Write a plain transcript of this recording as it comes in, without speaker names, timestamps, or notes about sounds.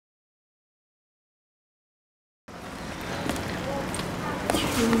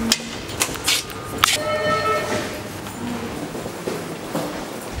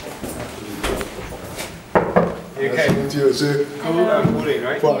Okay. Nice to meet you, sir. Pauline,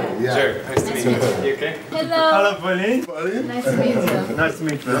 right? Pauline, yeah. Sure, nice to meet you. You okay? Hello. Hello, Pauline. Pauline? Nice to meet you. Nice to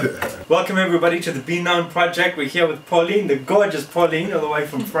meet you. Welcome everybody to the BINOME project. We're here with Pauline, the gorgeous Pauline, all the way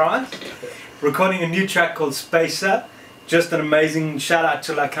from France, recording a new track called SPACER. Just an amazing shout out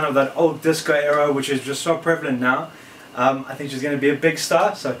to like kind of that old disco era, which is just so prevalent now. I think she's going to be a big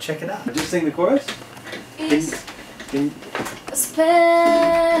star, so check it out. Just sing the chorus. Is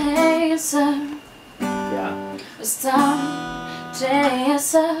SPACER. Yeah. Star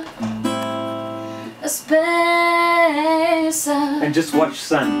chaser, a spacer. And just watch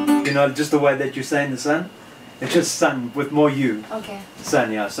sun. You know, just the way that you're saying the sun. It's just sun with more you. Okay.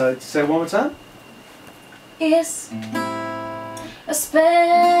 Sun, yeah. So say one more time. Is a spacer,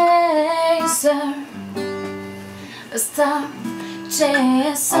 a star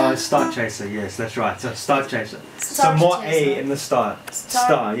chaser. Oh, star chaser. Yes, that's right. So star chaser. Star so more chaser. A in the star.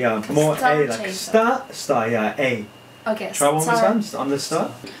 Star, yeah. More star A, like chaser. star, yeah. A. Okay. Try one more time on the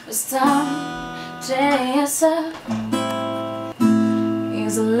star. Star chaser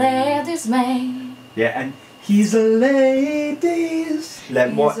is a lady's maid. Yeah, and he's a ladies.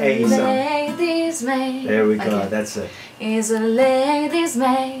 Like more A He's a sound. lady's maid. There we go. Okay. That's it. Is a lady's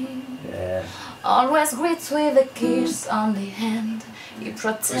maid. Yeah. Always greets with a kiss on the hand. He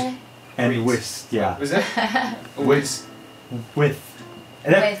protects. And with, yeah. Was that? With. With.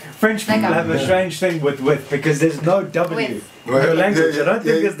 And that, With. French people Like have a strange thing with because there's no W With. in your language. Yeah, I don't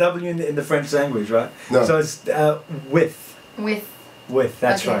think yeah. there's W in the French language, right? No. So it's with. With. With,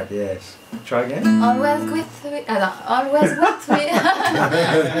 that's Okay. right, yes. Try again. Always with me. Always with me.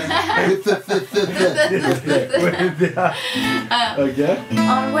 Okay.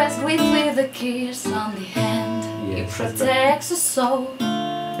 Always greets with a kiss on the hand. Yes, He that's protects the soul.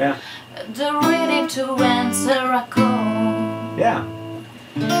 Yeah. The ready to answer a call. Yeah.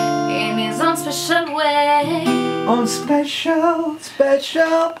 In his own special way. On special.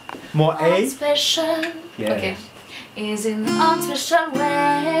 More On A. special. Yes. Okay. Is in on special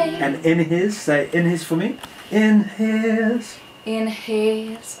way. And in his, say in his for me. In his. In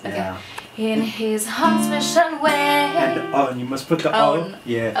his. Okay. Yeah. In his own special way. And the own, you must put the Own. O.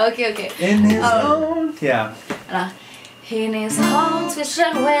 Yeah. Okay, okay. In his Own. own. Yeah. In his own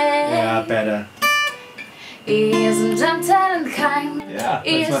special way. Yeah, better. He is gentle and kind. Yeah,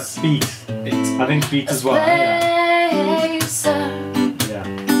 He that's is my beat. I think beat as well. Yeah. SPACER, Yeah.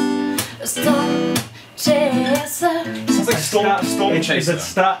 a storm chaser. Sounds like storm Is chaser. it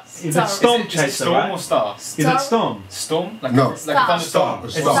storm Is chaser, it storm right? or star? Is it storm? Storm? Like No. a, like a thunderstorm.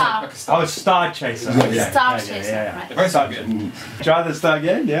 Star. Star. Like a star. Oh, star chaser. Yeah. Okay. Star Okay, chaser, yeah. right. They're both sound good. Try the star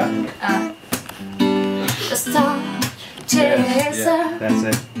again, yeah? A storm chaser, That's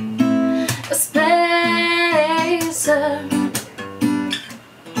it. a spacer.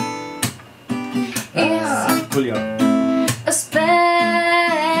 Is Julio. a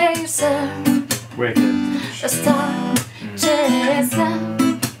spacer, Wicked. a star chaser,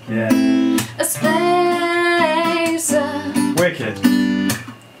 Yeah. a spacer. Wicked.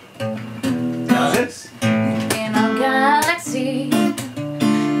 That's it. In our galaxy,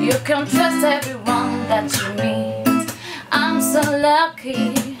 you can trust everyone that you meet. I'm so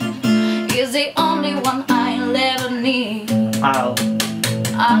lucky, he's the only one I'll ever need. I'll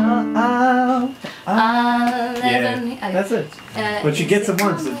I'll Yeah. ever need. That's it. But she gets it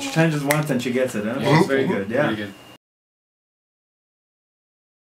once. She changes once and she gets it. Huh? It's very good, yeah. Very good.